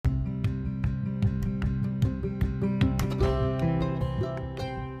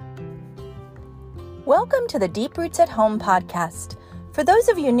Welcome to the Deep Roots at Home podcast. For those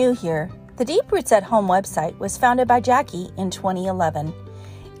of you new here, the Deep Roots at Home website was founded by Jackie in 2011.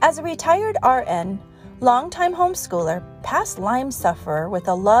 As a retired RN, longtime homeschooler, past Lyme sufferer with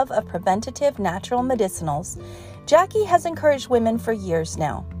a love of preventative natural medicinals, Jackie has encouraged women for years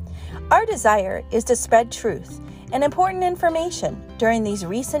now. Our desire is to spread truth and important information during these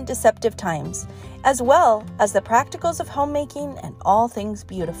recent deceptive times, as well as the practicals of homemaking and all things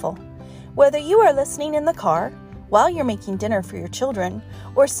beautiful. Whether you are listening in the car, while you're making dinner for your children,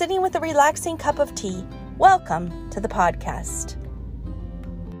 or sitting with a relaxing cup of tea, welcome to the podcast.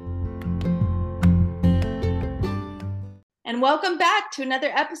 And welcome back to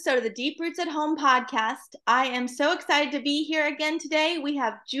another episode of the Deep Roots at Home podcast. I am so excited to be here again today. We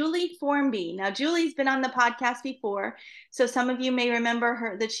have Julie Formby. Now, Julie's been on the podcast before, so some of you may remember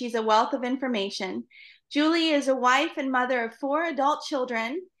her, that she's a wealth of information. Julie is a wife and mother of 4 adult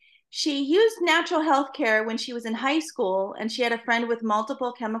children. She used natural health care when she was in high school, and she had a friend with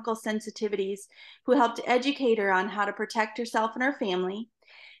multiple chemical sensitivities who helped educate her on how to protect herself and her family.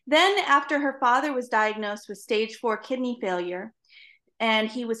 Then, after her father was diagnosed with stage 4 kidney failure, and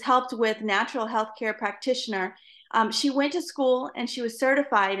he was helped with natural health care practitioner, she went to school and she was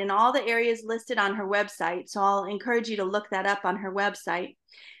certified in all the areas listed on her website. So I'll encourage you to look that up on her website.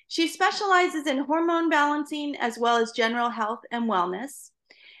 She specializes in hormone balancing as well as general health and wellness.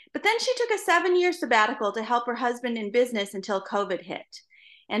 But then she took a 7-year sabbatical to help her husband in business until COVID hit.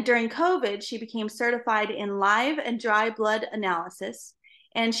 And during COVID, she became certified in live and dry blood analysis.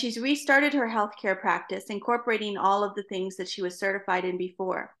 And she's restarted her healthcare practice, incorporating all of the things that she was certified in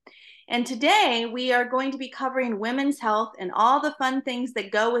before. And today we are going to be covering women's health and all the fun things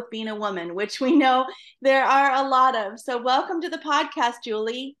that go with being a woman, which we know there are a lot of. So welcome to the podcast,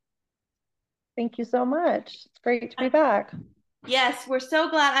 Julie. Thank you so much. It's great to be back. Yes, we're so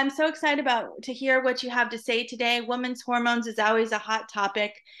glad. I'm so excited to hear what you have to say today. Women's hormones is always a hot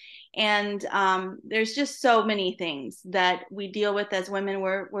topic. And there's just so many things that we deal with as women.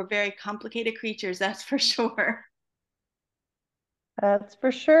 We're very complicated creatures, that's for sure. That's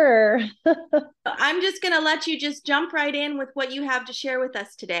for sure. I'm just going to let you just jump right in with what you have to share with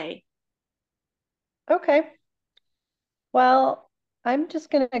us today. Okay. Well, I'm just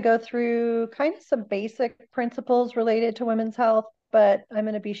going to go through kind of some basic principles related to women's health, but I'm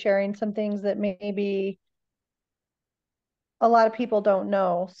going to be sharing some things that maybe a lot of people don't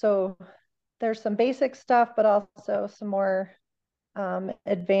know. So there's some basic stuff, but also some more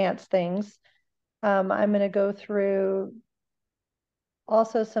advanced things. I'm going to go through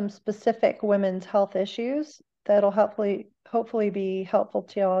also some specific women's health issues that'll hopefully be helpful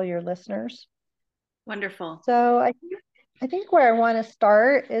to all your listeners. Wonderful. So I think where I want to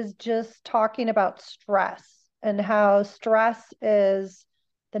start is just talking about stress and how stress is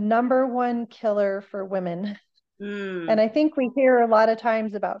the number one killer for women. And I think we hear a lot of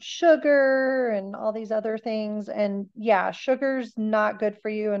times about sugar and all these other things. And yeah, sugar's not good for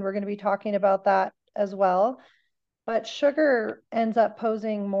you. And we're going to be talking about that as well. But sugar ends up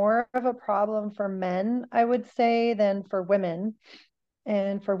posing more of a problem for men, I would say, than for women.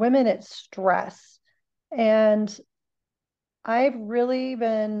 And for women, it's stress. And I've really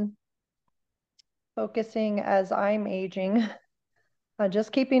been focusing as I'm aging on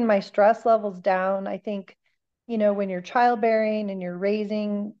just keeping my stress levels down. I think, when you're childbearing and you're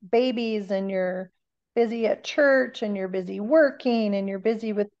raising babies and you're busy at church and you're busy working and you're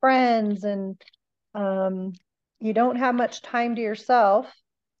busy with friends and you don't have much time to yourself,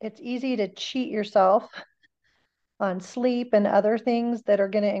 it's easy to cheat yourself on sleep and other things that are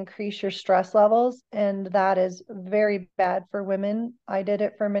going to increase your stress levels. And that is very bad for women. I did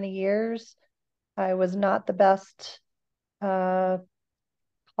it for many years. I was not the best client,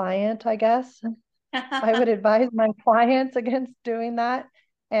 I guess. I would advise my clients against doing that.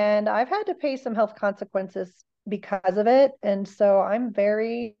 And I've had to pay some health consequences because of it. And so I'm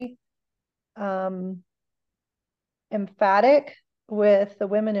very emphatic with the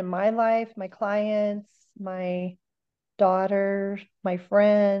women in my life, my clients, my daughters, my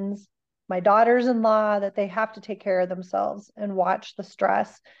friends, my daughters-in-law, that they have to take care of themselves and watch the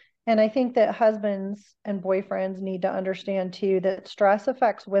stress. And I think that husbands and boyfriends need to understand too that stress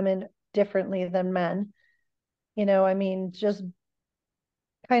affects women differently than men. Just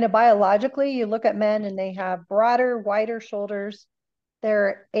kind of biologically, you look at men and they have broader, wider shoulders.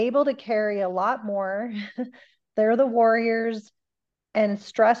 They're able to carry a lot more. They're the warriors. And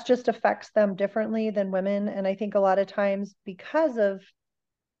stress just affects them differently than women. And I think a lot of times because of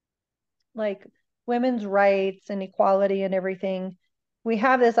like women's rights and equality and everything, we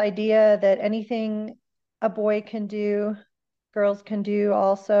have this idea that anything a boy can do, girls can do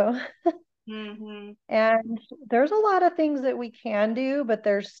also. Mm-hmm. And there's a lot of things that we can do, but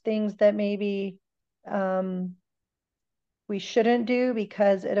there's things that maybe um, we shouldn't do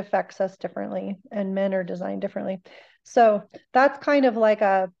because it affects us differently, and men are designed differently. So that's kind of like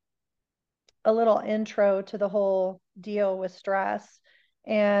a little intro to the whole deal with stress.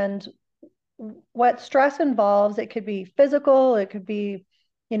 And what stress involves, it could be physical, it could be,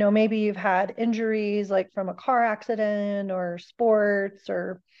 maybe you've had injuries like from a car accident or sports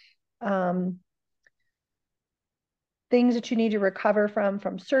or um, things that you need to recover from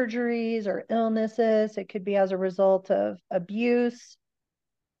surgeries or illnesses. It could be as a result of abuse,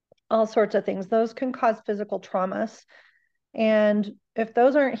 all sorts of things. Those can cause physical traumas. And if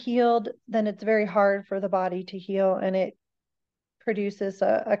those aren't healed, then it's very hard for the body to heal, and it produces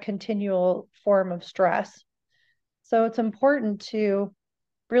a continual form of stress. So it's important to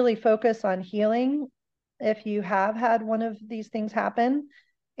really focus on healing if you have had one of these things happen,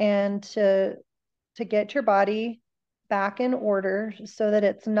 and to get your body back in order so that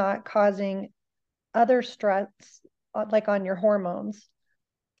it's not causing other stress, like on your hormones,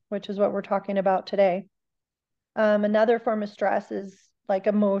 which is what we're talking about today. Another form of stress is like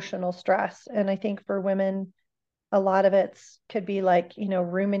emotional stress. And I think for women, a lot of it could be like,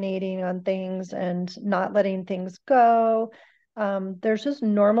 ruminating on things and not letting things go. There's just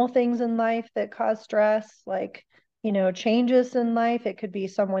normal things in life that cause stress, like, changes in life. It could be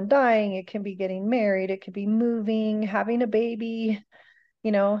someone dying, it can be getting married, it could be moving, having a baby,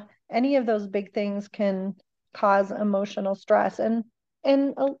 you know, any of those big things can cause emotional stress. And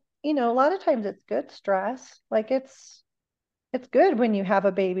a lot of times it's good stress. Like it's good when you have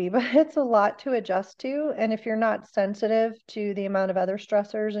a baby, but it's a lot to adjust to. And if you're not sensitive to the amount of other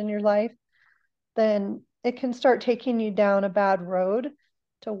stressors in your life, then it can start taking you down a bad road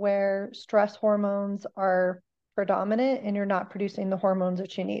to where stress hormones are predominant and you're not producing the hormones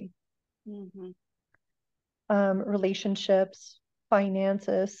that you need. Mm-hmm. Relationships,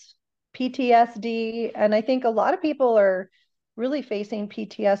 finances, PTSD. And I think a lot of people are really facing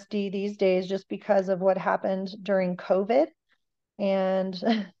PTSD these days just because of what happened during COVID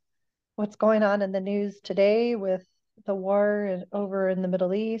and what's going on in the news today with the war over in the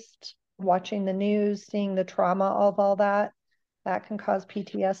Middle East. Watching the news, seeing the trauma of all that can cause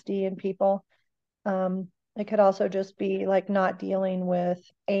PTSD in people. It could also just be like not dealing with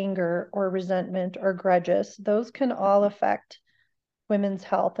anger or resentment or grudges. Those can all affect women's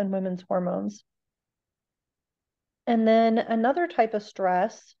health and women's hormones. And then another type of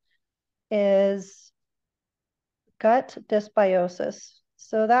stress is gut dysbiosis.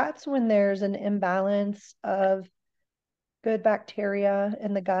 So that's when there's an imbalance of good bacteria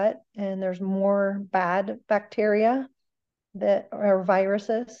in the gut and there's more bad bacteria that or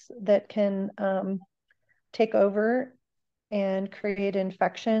viruses that can take over and create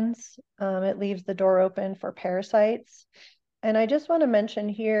infections. It leaves the door open for parasites. And I just want to mention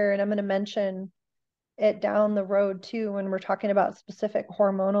here, and I'm going to mention it down the road too when we're talking about specific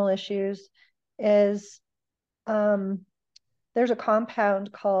hormonal issues, is there's a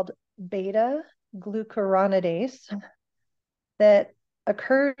compound called beta glucuronidase that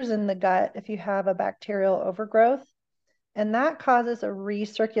occurs in the gut if you have a bacterial overgrowth. And that causes a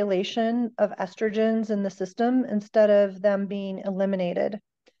recirculation of estrogens in the system instead of them being eliminated.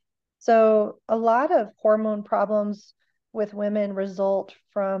 So a lot of hormone problems with women result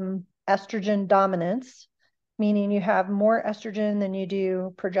from estrogen dominance, meaning you have more estrogen than you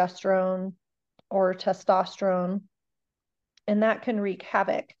do progesterone or testosterone. And that can wreak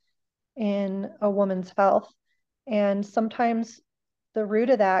havoc in a woman's health. And sometimes the root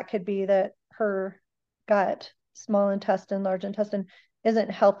of that could be that her gut, small intestine, large intestine,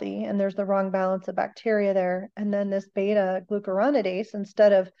 isn't healthy and there's the wrong balance of bacteria there. And then this beta glucuronidase,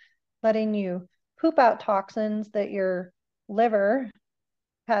 instead of letting you poop out toxins that your liver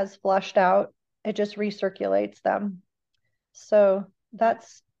has flushed out, it just recirculates them. So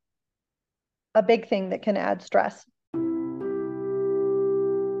that's a big thing that can add stress.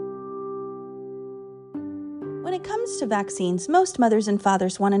 When it comes to vaccines, most mothers and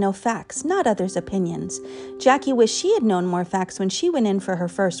fathers want to know facts, not others' opinions. Jackie wished she had known more facts when she went in for her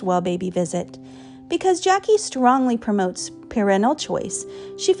first well baby visit. Because Jackie strongly promotes parental choice,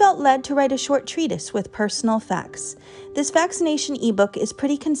 she felt led to write a short treatise with personal facts. This vaccination ebook is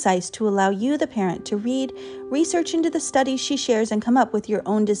pretty concise to allow you, the parent, to read, research into the studies she shares, and come up with your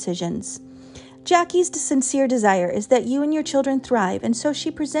own decisions. Jackie's sincere desire is that you and your children thrive, and so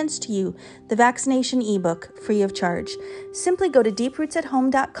she presents to you the vaccination ebook free of charge. Simply go to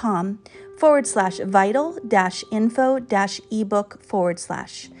deeprootsathome.com/vital-info-ebook/.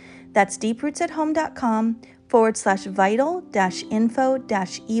 That's deeprootsathome.com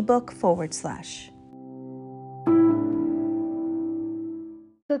vital-info-ebook/.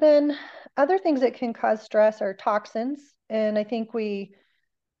 So then other things that can cause stress are toxins. And I think we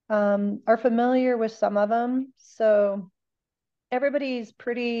are familiar with some of them. So everybody's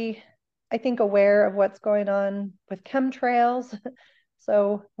pretty, I think, aware of what's going on with chemtrails.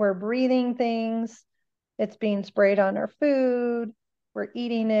 So we're breathing things, it's being sprayed on our food, we're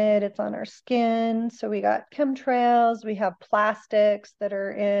eating it, it's on our skin. So we got chemtrails, we have plastics that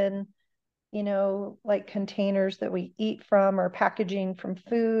are in, like containers that we eat from or packaging from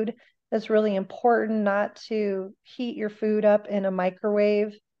food. It's really important not to heat your food up in a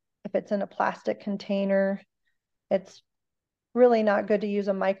microwave if it's in a plastic container. It's really not good to use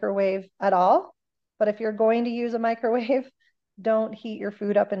a microwave at all. But if you're going to use a microwave, don't heat your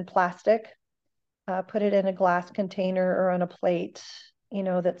food up in plastic. Put it in a glass container or on a plate,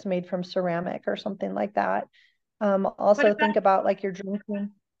 that's made from ceramic or something like that. Also think about like your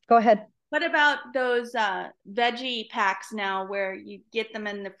drinking. Go ahead. What about those veggie packs now where you get them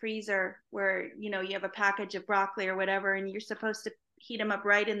in the freezer where, you have a package of broccoli or whatever, and you're supposed to heat them up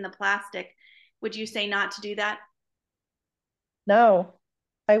right in the plastic? Would you say not to do that? No,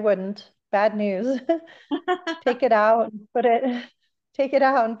 I wouldn't. Bad news. Take it out and take it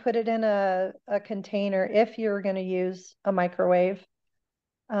out and put it in a container if you're going to use a microwave.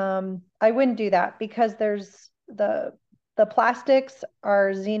 I wouldn't do that because there's the plastics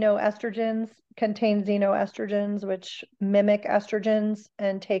are xenoestrogens, contain xenoestrogens, which mimic estrogens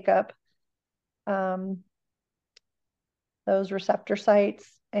and take up those receptor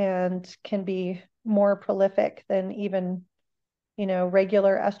sites and can be more prolific than even,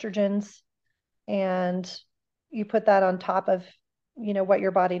 regular estrogens. And you put that on top of, what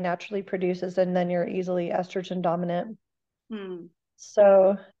your body naturally produces, and then you're easily estrogen dominant.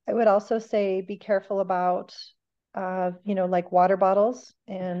 So I would also say be careful about, like water bottles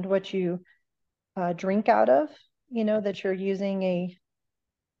and what you drink out of, that you're using a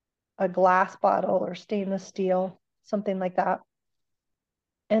glass bottle or stainless steel, something like that.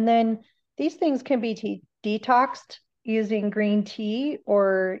 And then these things can be detoxed using green tea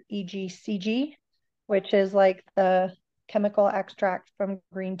or EGCG, which is like the chemical extract from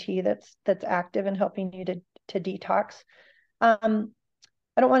green tea that's active in helping you to detox. I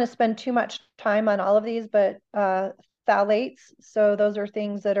don't want to spend too much time on all of these, but phthalates. So those are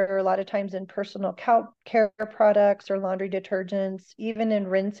things that are a lot of times in personal care products or laundry detergents, even in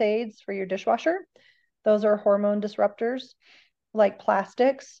rinse aids for your dishwasher. Those are hormone disruptors like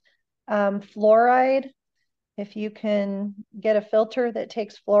plastics. Fluoride, if you can get a filter that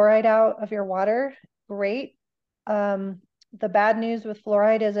takes fluoride out of your water, great. The bad news with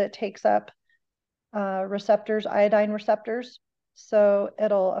fluoride is it takes up receptors, iodine receptors. So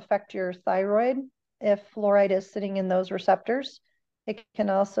it'll affect your thyroid if fluoride is sitting in those receptors. It can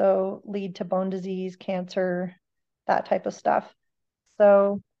also lead to bone disease, cancer, that type of stuff.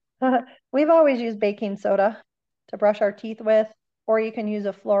 So we've always used baking soda to brush our teeth with, or you can use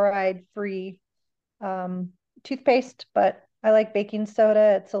a fluoride-free toothpaste, but I like baking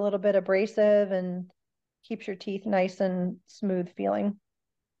soda. It's a little bit abrasive and keeps your teeth nice and smooth feeling.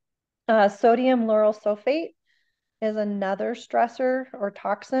 Sodium lauryl sulfate is another stressor or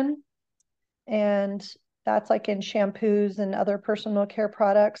toxin, and that's like in shampoos and other personal care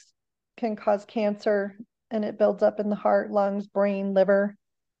products, can cause cancer, and it builds up in the heart, lungs, brain, liver.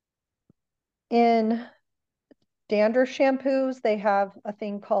 In dandruff shampoos, they have a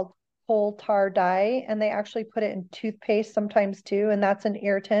thing called coal tar dye, and they actually put it in toothpaste sometimes too, and that's an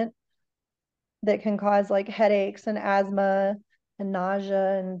irritant that can cause like headaches and asthma and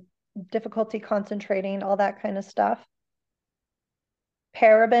nausea and difficulty concentrating, all that kind of stuff.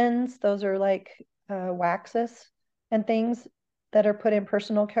 Parabens, those are like waxes and things that are put in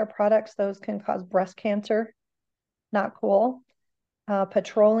personal care products. Those can cause breast cancer. Not cool.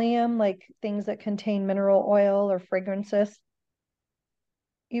 Petroleum, like things that contain mineral oil or fragrances.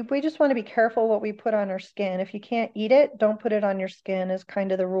 We just want to be careful what we put on our skin. If you can't eat it, don't put it on your skin is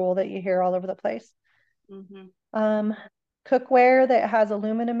kind of the rule that you hear all over the place. Cookware that has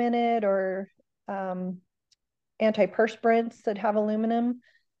aluminum in it, or antiperspirants that have aluminum,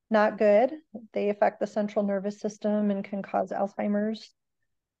 not good. They affect the central nervous system and can cause Alzheimer's.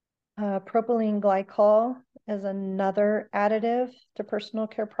 Propylene glycol is another additive to personal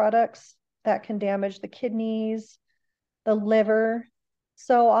care products that can damage the kidneys, the liver.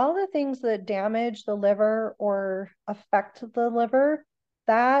 So all the things that damage the liver or affect the liver,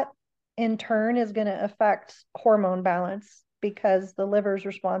 that in turn is going to affect hormone balance, because the liver is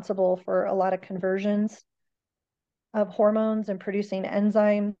responsible for a lot of conversions of hormones and producing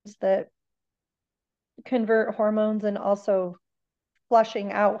enzymes that convert hormones and also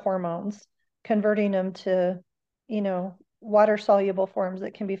flushing out hormones, converting them to, water soluble forms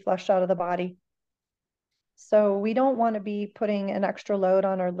that can be flushed out of the body. So we don't want to be putting an extra load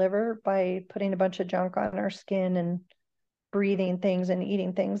on our liver by putting a bunch of junk on our skin and breathing things and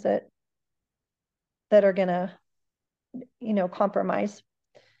eating things that are going to, compromise.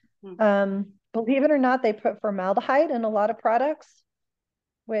 Believe it or not, they put formaldehyde in a lot of products,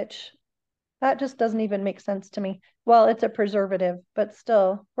 which that just doesn't even make sense to me. Well, it's a preservative, but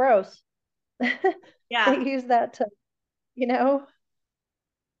still gross. Yeah. They use that to,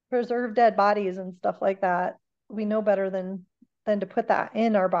 preserve dead bodies and stuff like that. We know better than to put that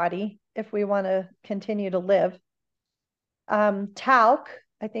in our body if we want to continue to live. Talc,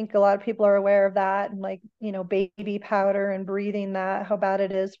 I think a lot of people are aware of that, and like, baby powder and breathing that, how bad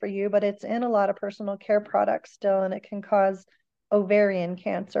it is for you, but it's in a lot of personal care products still, and it can cause ovarian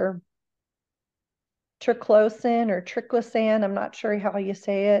cancer. Triclosan or triclosan, I'm not sure how you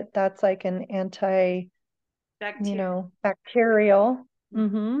say it. That's like an bacterial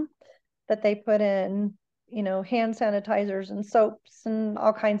that they put in, hand sanitizers and soaps and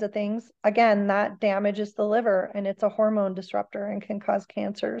all kinds of things. Again, that damages the liver, and it's a hormone disruptor and can cause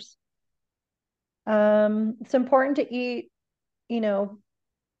cancers. It's important to eat,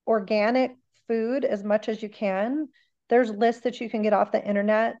 organic food as much as you can. There's lists that you can get off the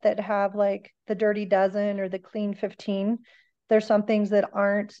internet that have like the Dirty Dozen or the Clean 15. There's some things that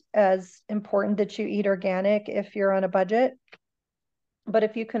aren't as important that you eat organic if you're on a budget. But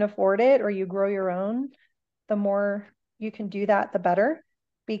if you can afford it or you grow your own, the more you can do that, the better,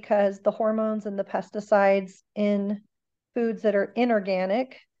 because the hormones and the pesticides in foods that are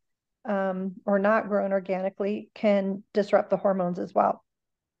inorganic or not grown organically can disrupt the hormones as well.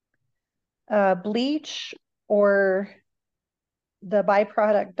 Bleach or the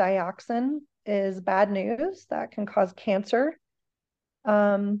byproduct dioxin is bad news. That can cause cancer.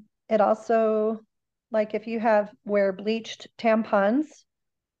 It also, like if you wear bleached tampons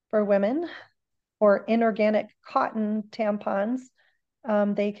for women or inorganic cotton tampons,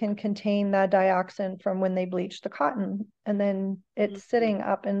 they can contain that dioxin from when they bleach the cotton, and then it's sitting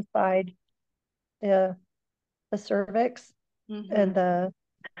up inside the cervix and the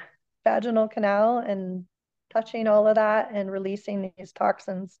vaginal canal and touching all of that and releasing these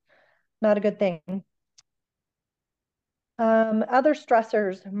toxins. Not a good thing. Other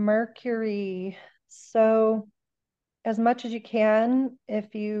stressors, mercury. So as much as you can,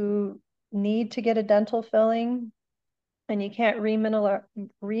 if you need to get a dental filling and you can't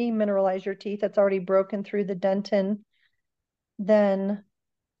remineralize your teeth, it's already broken through the dentin, then,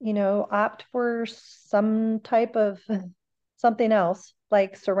 opt for some type of something else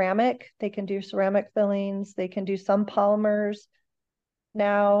like ceramic. They can do ceramic fillings. They can do some polymers.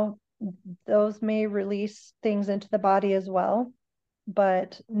 Now, those may release things into the body as well,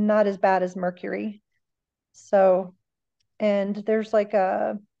 but not as bad as mercury. So, and there's like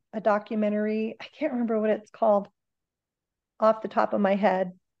a documentary, I can't remember what it's called off the top of my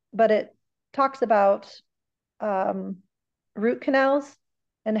head, but it talks about root canals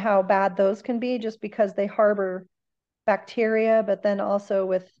and how bad those can be just because they harbor bacteria, but then also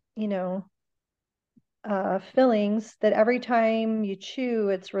with, fillings that every time you chew,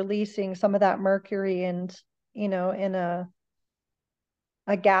 it's releasing some of that mercury and, in a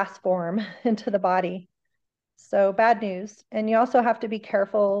gas form into the body. So bad news. And you also have to be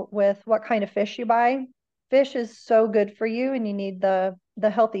careful with what kind of fish you buy. Fish is so good for you, and you need the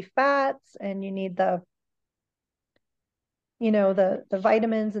healthy fats, and you need the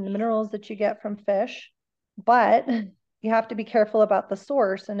vitamins and the minerals that you get from fish. But you have to be careful about the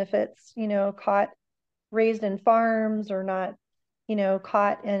source, and if it's, raised in farms or not,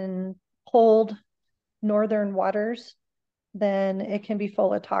 caught in cold northern waters, then it can be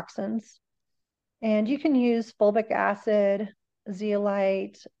full of toxins. And you can use fulvic acid,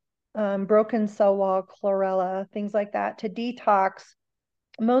 zeolite, broken cell wall, chlorella, things like that to detox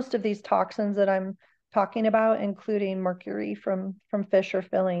most of these toxins that I'm talking about, including mercury from fish or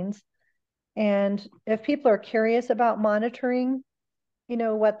fillings. And if people are curious about monitoring,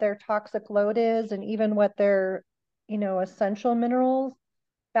 what their toxic load is and even what their, essential minerals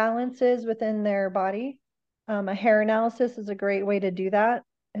balance is within their body, a hair analysis is a great way to do that.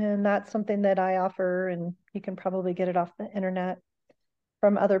 And that's something that I offer, and you can probably get it off the internet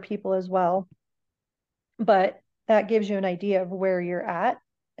from other people as well. But that gives you an idea of where you're at.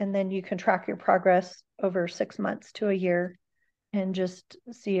 And then you can track your progress over 6 months to a year and just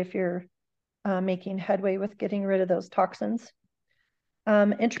see if you're making headway with getting rid of those toxins.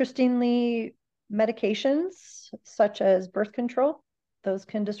 Interestingly, medications such as birth control Those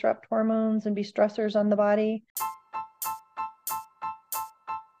can disrupt hormones and be stressors on the body.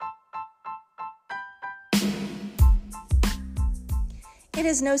 It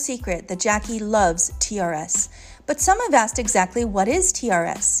is no secret that Jackie loves TRS, but some have asked exactly what is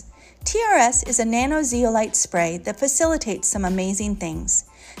TRS. TRS is a nanozeolite spray that facilitates some amazing things.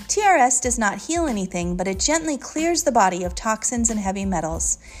 TRS does not heal anything, but it gently clears the body of toxins and heavy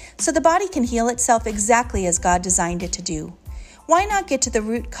metals, so the body can heal itself exactly as God designed it to do. Why not get to the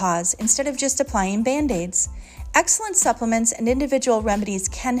root cause instead of just applying Band-Aids? Excellent supplements and individual remedies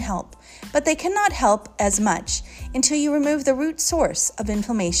can help, but they cannot help as much until you remove the root source of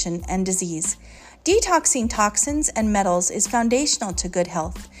inflammation and disease. Detoxing toxins and metals is foundational to good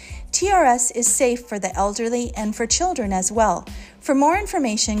health. TRS is safe for the elderly and for children as well. For more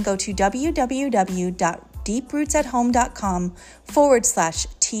information, go to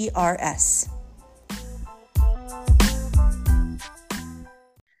www.deeprootsathome.com/TRS.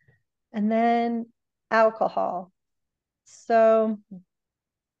 And then alcohol. So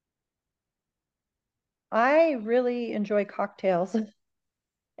I really enjoy cocktails.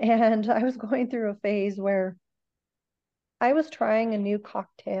 And I was going through a phase where I was trying a new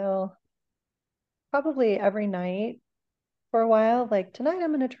cocktail probably every night for a while. Like tonight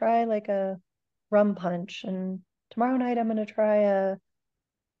I'm going to try like a rum punch, and tomorrow night I'm going to try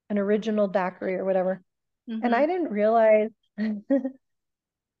an original daiquiri or whatever. And I didn't realize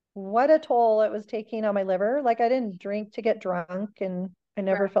what a toll it was taking on my liver. Like I didn't drink to get drunk, and I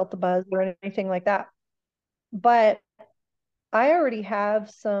never felt the buzz or anything like that. But I already have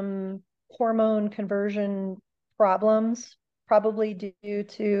some hormone conversion problems, probably due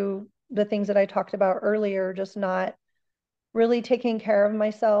to the things that I talked about earlier, just not really taking care of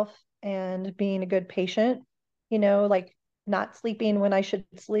myself and being a good patient, like not sleeping when I should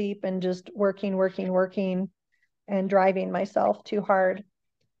sleep and just working and driving myself too hard.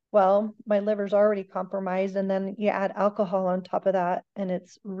 Well, my liver's already compromised, and then you add alcohol on top of that, and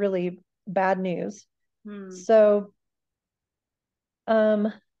it's really bad news. So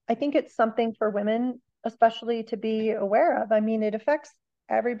I think it's something for women, especially to be aware of. I mean, it affects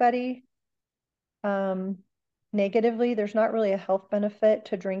everybody negatively. There's not really a health benefit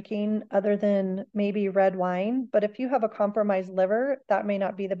to drinking other than maybe red wine. But if you have a compromised liver, that may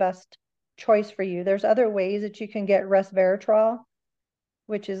not be the best choice for you. There's other ways that you can get resveratrol,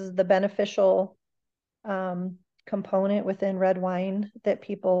 which is the beneficial component within red wine that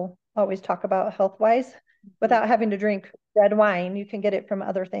people always talk about health-wise. Without having to drink red wine, you can get it from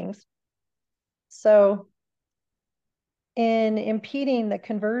other things. So in impeding the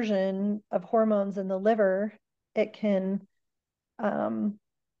conversion of hormones in the liver, it can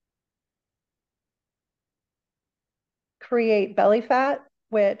create belly fat,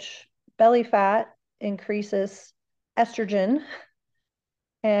 which belly fat increases estrogen.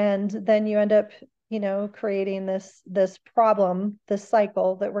 And then you end up, creating this problem, this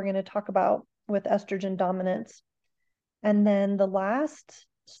cycle that we're going to talk about with estrogen dominance. And then the last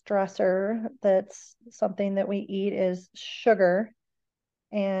stressor that's something that we eat is sugar.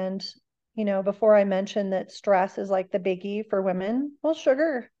 And, before I mentioned that stress is like the biggie for women, well,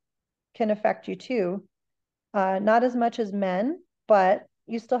 sugar can affect you too. Not as much as men, but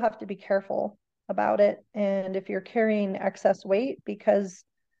you still have to be careful about it. And if you're carrying excess weight because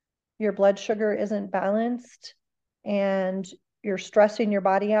your blood sugar isn't balanced and you're stressing your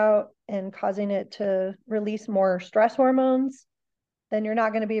body out and causing it to release more stress hormones, then you're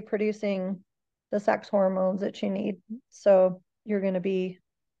not going to be producing the sex hormones that you need. So you're going to be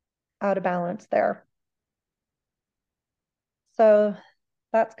out of balance there. So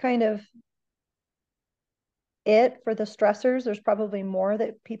that's kind of it for the stressors. There's probably more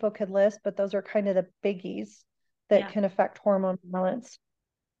that people could list, but those are kind of the biggies that can affect hormone balance.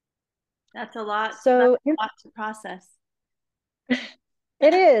 That's a lot. So that's a lot to process.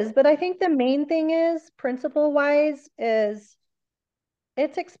 It is, but I think the main thing is, principle wise, is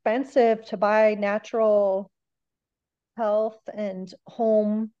it's expensive to buy natural health and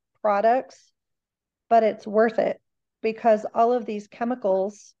home products, but it's worth it because all of these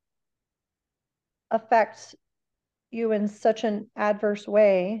chemicals affect you in such an adverse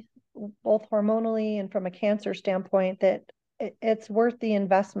way, both hormonally and from a cancer standpoint, that it's worth the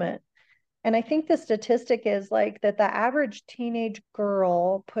investment. And I think the statistic is like that the average teenage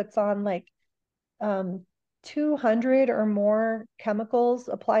girl puts on like 200 or more chemicals,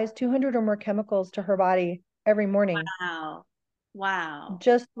 applies 200 or more chemicals to her body every morning. Wow.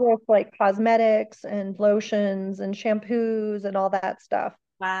 Just with like cosmetics and lotions and shampoos and all that stuff.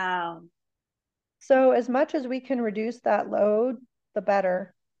 Wow. So as much as we can reduce that load, the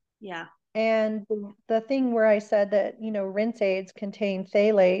better. Yeah. And the thing where I said that, rinse aids contain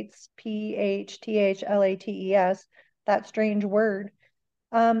phthalates, PHTHLATES, that strange word.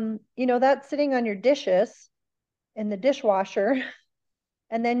 That's sitting on your dishes in the dishwasher,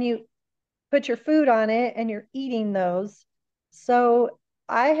 and then you put your food on it and you're eating those. So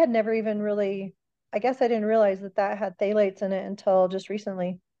I had never even really, I guess I didn't realize that that had phthalates in it until just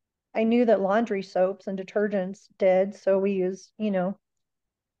recently. I knew that laundry soaps and detergents did, so we use,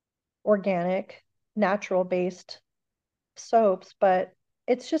 organic, natural based soaps, but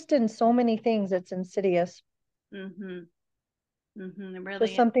it's just in so many things, it's insidious. Mm-hmm. Mm-hmm. It Just really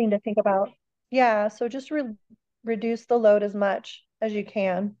is. something to think about. Yeah, so just reduce the load as much as you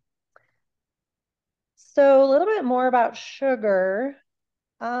can. So a little bit more about sugar.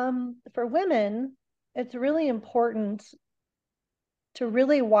 For women, it's really important to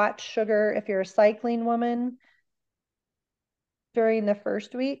really watch sugar if you're a cycling woman during the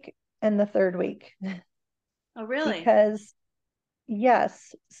first week and the third week. Oh, really? Because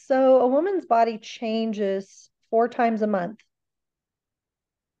yes, so a woman's body changes 4 times a month.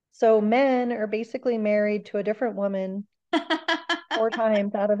 So men are basically married to a different woman 4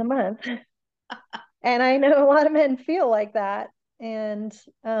 times out of the month. And I know a lot of men feel like that. And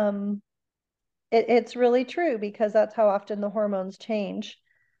it's really true because that's how often the hormones change.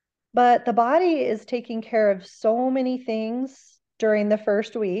 But the body is taking care of so many things during the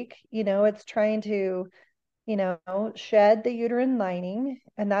first week. It's trying to, shed the uterine lining,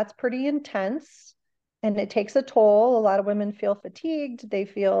 and that's pretty intense. And it takes a toll. A lot of women feel fatigued. They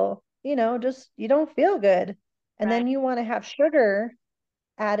feel, just you don't feel good. And Right. then you want to have sugar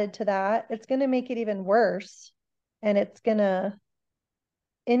added to that. It's going to make it even worse. And it's going to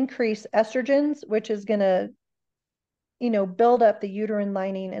increase estrogens, which is going to, build up the uterine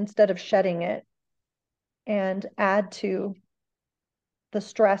lining instead of shedding it, and add to the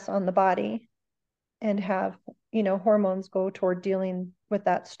stress on the body, and have, hormones go toward dealing with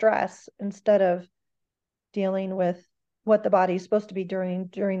that stress instead of dealing with what the body is supposed to be doing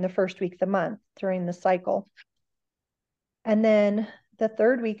during the first week of the month, during the cycle. And then the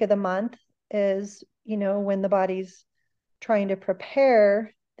third week of the month is, when the body's trying to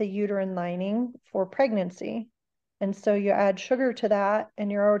prepare the uterine lining for pregnancy. And so you add sugar to that,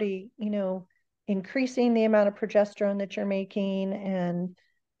 and you're already, increasing the amount of progesterone that you're making, and,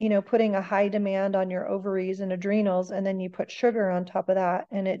 putting a high demand on your ovaries and adrenals. And then you put sugar on top of that,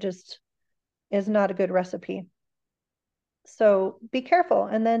 and it just is not a good recipe. So be careful.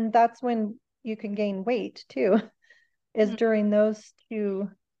 And then that's when you can gain weight too, is Mm. during those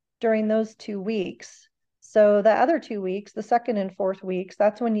 2 weeks. So the other 2 weeks, the second and fourth weeks,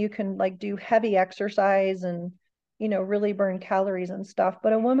 that's when you can like do heavy exercise and, really burn calories and stuff.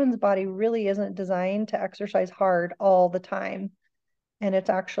 But a woman's body really isn't designed to exercise hard all the time. And it's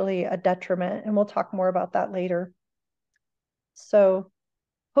actually a detriment. And we'll talk more about that later. So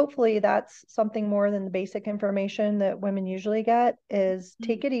hopefully that's something more than the basic information that women usually get, is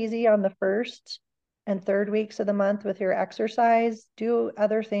take it easy on the first and third weeks of the month with your exercise. Do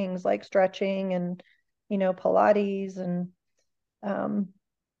other things like stretching and, Pilates, and, um,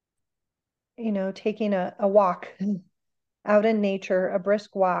 taking a walk out in nature, a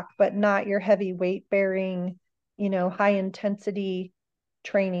brisk walk, but not your heavy weight bearing, high intensity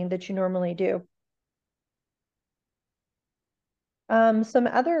training that you normally do. Some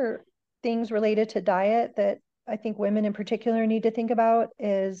other things related to diet that I think women in particular need to think about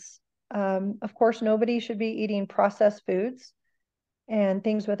is, of course, nobody should be eating processed foods and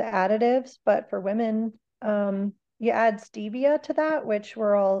things with additives. But for women, you add stevia to that, which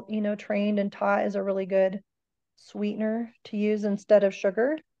we're all, trained and taught is a really good sweetener to use instead of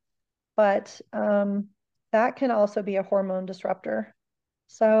sugar. But that can also be a hormone disruptor.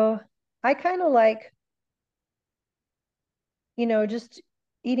 So I kind of like, just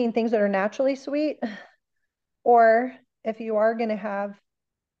eating things that are naturally sweet. Or if you are going to have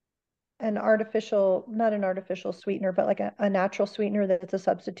not an artificial sweetener, but like a natural sweetener that's a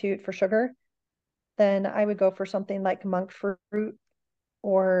substitute for sugar, then I would go for something like monk fruit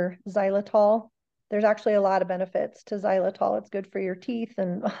or xylitol. There's actually a lot of benefits to xylitol. It's good for your teeth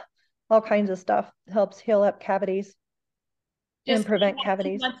and all kinds of stuff. It helps heal up cavities and Just prevent can't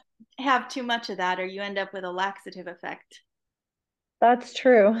cavities. have too much of that, or you end up with a laxative effect. That's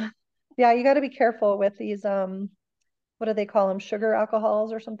true. Yeah, you got to be careful with these, what do they call them? Sugar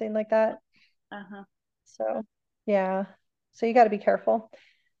alcohols or something like that. Uh-huh. So, yeah. So you got to be careful.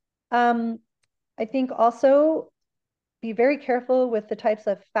 Um, I think also be very careful with the types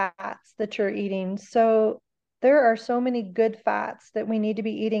of fats that you're eating. So there are so many good fats that we need to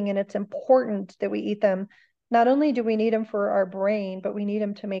be eating, and it's important that we eat them. not only do we need them for our brain, but we need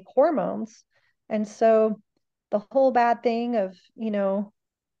them to make hormones. And so the whole bad thing of,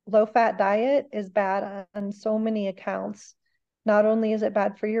 low fat diet is bad on so many accounts. Not only is it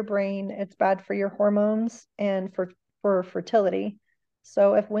bad for your brain, it's bad for your hormones and for fertility.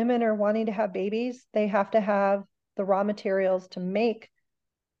 So if women are wanting to have babies, they have to have the raw materials to make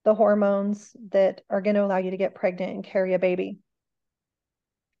the hormones that are going to allow you to get pregnant and carry a baby.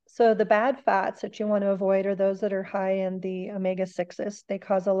 So the bad fats that you want to avoid are those that are high in the omega-6s. They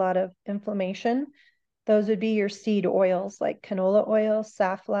cause a lot of inflammation. Those would be your seed oils like canola oil,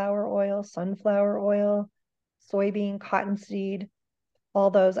 safflower oil, sunflower oil, soybean, cottonseed, all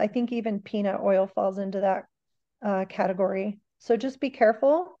those. I think even peanut oil falls into that category. So just be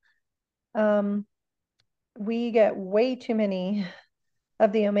careful. We get way too many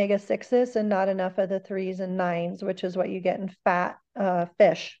of the omega-6s and not enough of the 3s and 9s, which is what you get in fat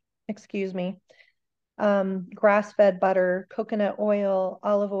fish, excuse me. Grass-fed butter, coconut oil,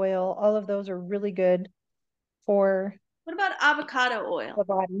 olive oil, all of those are really good for What about avocado oil? the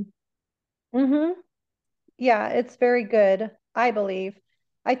body. Mm-hmm. Yeah, it's very good, I believe.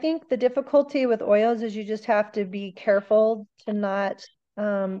 I think the difficulty with oils is you just have to be careful to not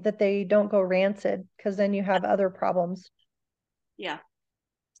that they don't go rancid, because then you have other problems. Yeah.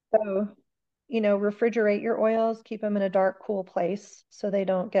 So, refrigerate your oils, keep them in a dark, cool place so they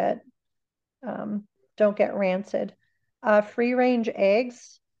don't get rancid. Free range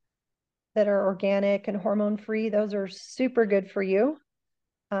eggs that are organic and hormone free, those are super good for you.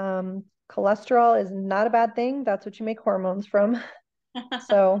 Cholesterol is not a bad thing. That's what you make hormones from.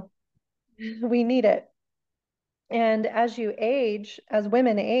 So we need it. And as you age, as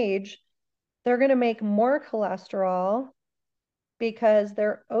women age, they're going to make more cholesterol because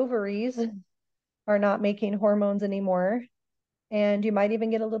their ovaries are not making hormones anymore. And you might even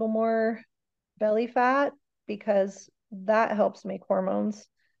get a little more belly fat because that helps make hormones.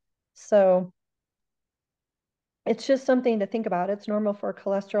 So it's just something to think about. It's normal for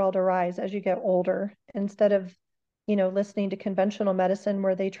cholesterol to rise as you get older instead of, listening to conventional medicine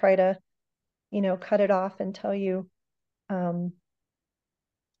where they try to, cut it off and tell you that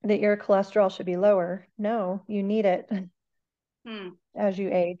your cholesterol should be lower. No, you need it as you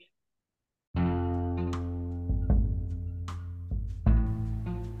age.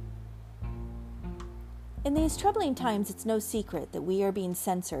 In these troubling times, it's no secret that we are being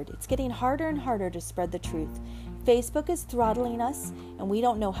censored. It's getting harder and harder to spread the truth. Facebook is throttling us, and we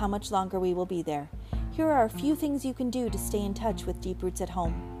don't know how much longer we will be there. Here are a few things you can do to stay in touch with Deep Roots at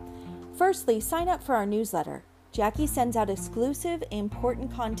Home. Firstly, sign up for our newsletter. Jackie sends out exclusive,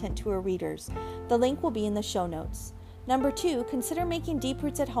 important content to her readers. The link will be in the show notes. Number 2, consider making Deep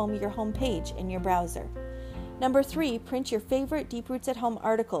Roots at Home your home page in your browser. Number 3, print your favorite Deep Roots at Home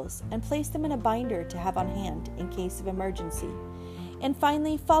articles and place them in a binder to have on hand in case of emergency. And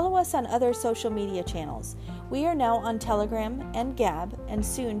finally, follow us on other social media channels. We are now on Telegram and Gab and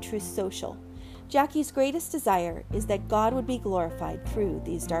soon Truth Social. Jackie's greatest desire is that God would be glorified through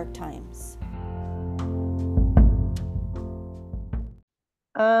these dark times.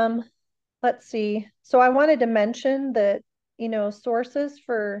 Let's see. So I wanted to mention that, sources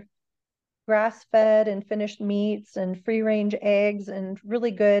for grass-fed and finished meats and free-range eggs and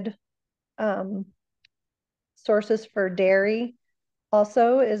really good sources for dairy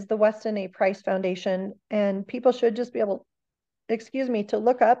also is the Weston A. Price Foundation. And people should just be able, to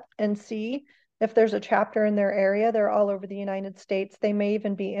look up and see if there's a chapter in their area. They're all over the United States. They may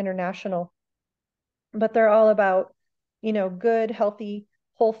even be international. But they're all about, good, healthy,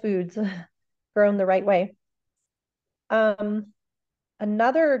 whole foods grown the right way.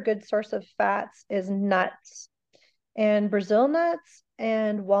 Another good source of fats is nuts. And Brazil nuts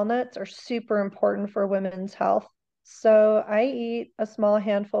and walnuts are super important for women's health. So I eat a small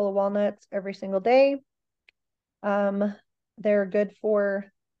handful of walnuts every single day. They're good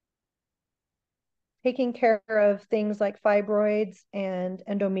for taking care of things like fibroids and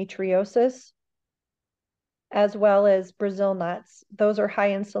endometriosis, as well as Brazil nuts. Those are high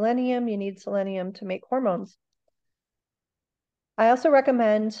in selenium. You need selenium to make hormones. I also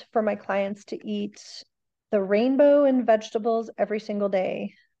recommend for my clients to eat the rainbow in vegetables every single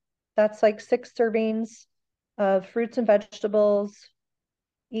day. That's like 6 servings of fruits and vegetables.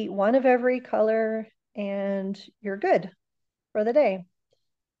 Eat one of every color and you're good for the day,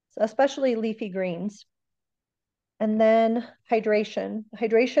 so especially leafy greens. And then hydration.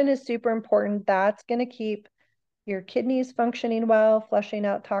 Hydration is super important. That's going to keep your kidneys functioning well, flushing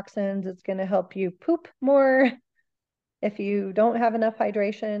out toxins. It's going to help you poop more. If you don't have enough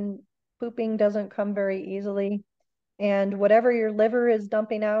hydration, pooping doesn't come very easily. And whatever your liver is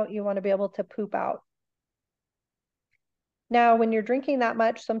dumping out, you want to be able to poop out. Now, when you're drinking that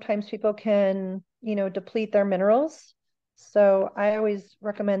much, sometimes people can, deplete their minerals. So I always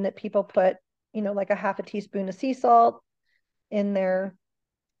recommend that people put, like a half a teaspoon of sea salt in the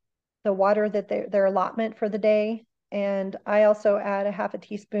water that their allotment for the day. And I also add a half a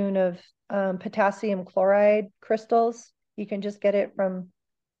teaspoon of potassium chloride crystals. You can just get it from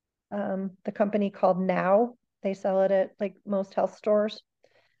the company called Now. They sell it at like most health stores.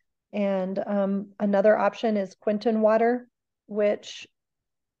 And another option is Quinton water, which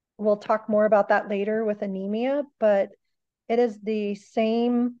we'll talk more about that later with anemia, but it is the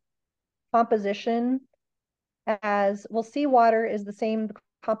same composition as, well, seawater is the same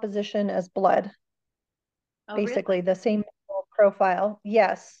composition as blood, Oh, basically really? the same profile.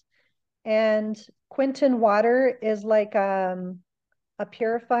 Yes. And Quinton water is like a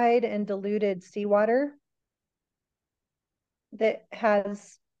purified and diluted seawater that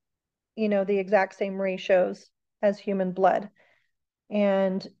has, the exact same ratios as human blood.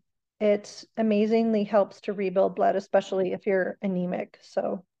 And it amazingly helps to rebuild blood, especially if you're anemic.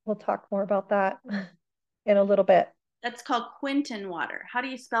 So we'll talk more about that in a little bit. That's called Quinton water. How do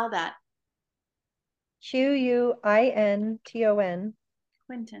you spell that? Quinton.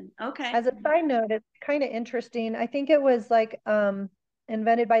 Quinton. Okay. As a side note, it's kind of interesting. I think it was like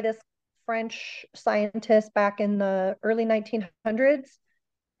invented by this French scientist back in the early 1900s.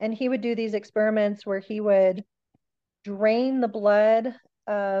 And he would do these experiments where he would drain the blood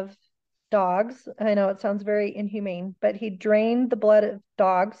of dogs. I know it sounds very inhumane, but he drained the blood of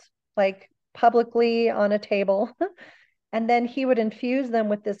dogs like publicly on a table. And then he would infuse them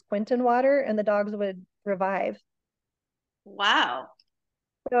with this Quinton water and the dogs would revive. Wow.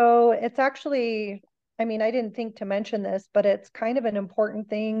 So it's actually, I mean, I didn't think to mention this, but it's kind of an important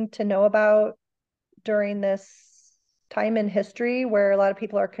thing to know about during this time in history where a lot of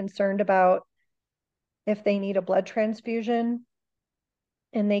people are concerned about if they need a blood transfusion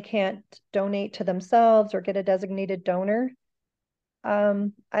and they can't donate to themselves or get a designated donor.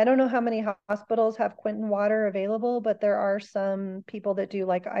 I don't know how many hospitals have Quinton water available, but there are some people that do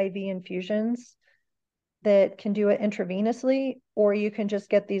like IV infusions that can do it intravenously, or you can just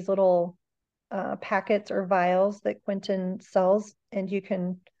get these little packets or vials that Quinton sells, and you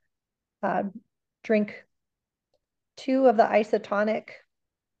can drink 2 of the isotonic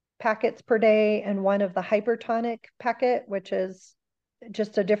packets per day and 1 of the hypertonic packet, which is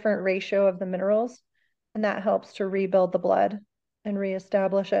just a different ratio of the minerals. And that helps to rebuild the blood and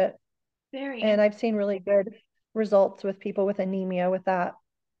reestablish it. Very And interesting. I've seen really good results with people with anemia with that.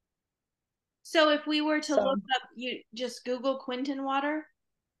 So if we were to So, look up, you just Google Quinton water?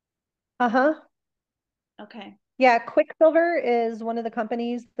 uh-huh. Okay. Yeah, Quicksilver is one of the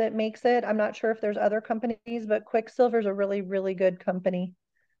companies that makes it. I'm not sure if there's other companies, but Quicksilver is a really, really good company.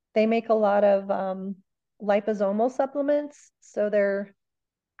 They make a lot of liposomal supplements. So they're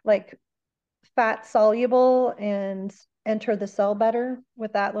like fat soluble and enter the cell better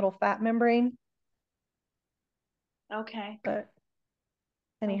with that little fat membrane. Okay. But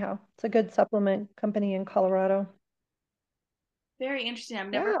Okay. anyhow, it's a good supplement company in Colorado. Very interesting. I've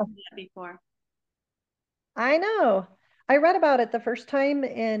never heard Yeah, that before. I know. I read about it the first time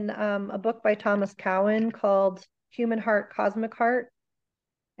in a book by Thomas Cowan called Human Heart, Cosmic Heart.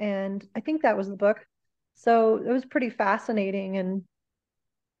 And I think that was the book. So it was pretty fascinating. And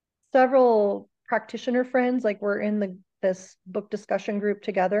several practitioner friends, like we're in this book discussion group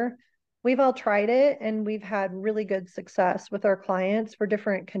together. We've all tried it and we've had really good success with our clients for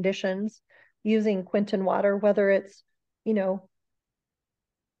different conditions using Quinton water, whether it's, you know,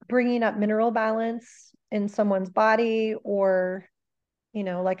 bringing up mineral balance in someone's body or,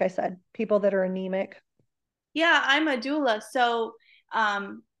 like I said, people that are anemic. Yeah, I'm a doula, so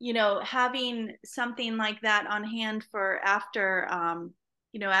having something like that on hand for after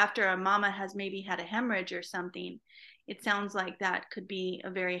after a mama has maybe had a hemorrhage or something, it sounds like that could be a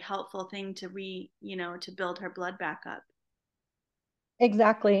very helpful thing to to build her blood back up.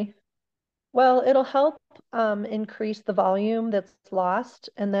 Exactly. Well, it'll help increase the volume that's lost.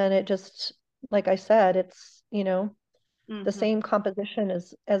 And then it just, like I said, it's, the Mm-hmm. same composition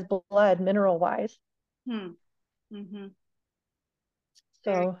as blood mineral wise. Hmm. Mm-hmm.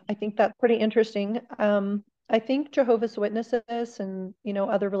 Very. So I think that's pretty interesting. I think Jehovah's Witnesses and,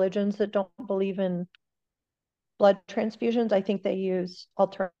 other religions that don't believe in blood transfusions, I think they use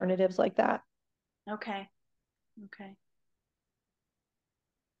alternatives like that. Okay. Okay.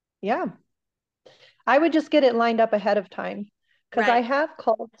 Yeah. I would just get it lined up ahead of time because I Right. have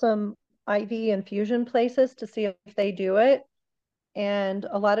called some IV infusion places to see if they do it. And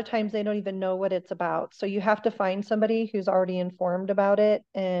a lot of times they don't even know what it's about. So you have to find somebody who's already informed about it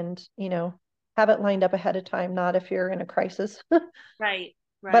and, have it lined up ahead of time, not if you're in a crisis. Right.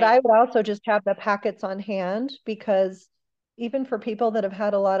 But I would also just have the packets on hand, because even for people that have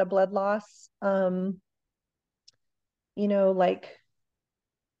had a lot of blood loss, like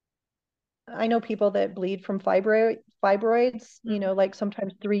I know people that bleed from fibroids, like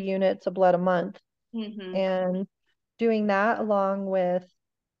sometimes 3 units of blood a month. Mm-hmm. And doing that along with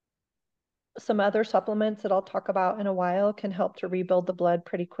some other supplements that I'll talk about in a while can help to rebuild the blood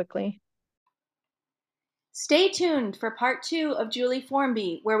pretty quickly. Stay tuned for part 2 of Julie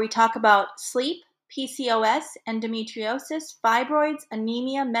Formby, where we talk about sleep, PCOS, endometriosis, fibroids,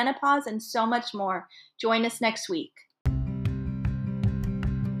 anemia, menopause, and so much more. Join us next week.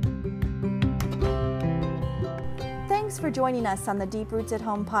 Thanks for joining us on the Deep Roots at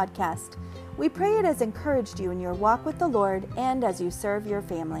Home podcast. We pray it has encouraged you in your walk with the Lord and as you serve your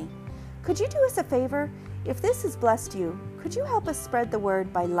family. Could you do us a favor? If this has blessed you, could you help us spread the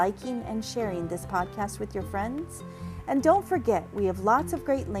word by liking and sharing this podcast with your friends? And don't forget, we have lots of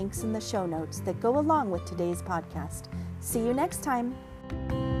great links in the show notes that go along with today's podcast. See you next time.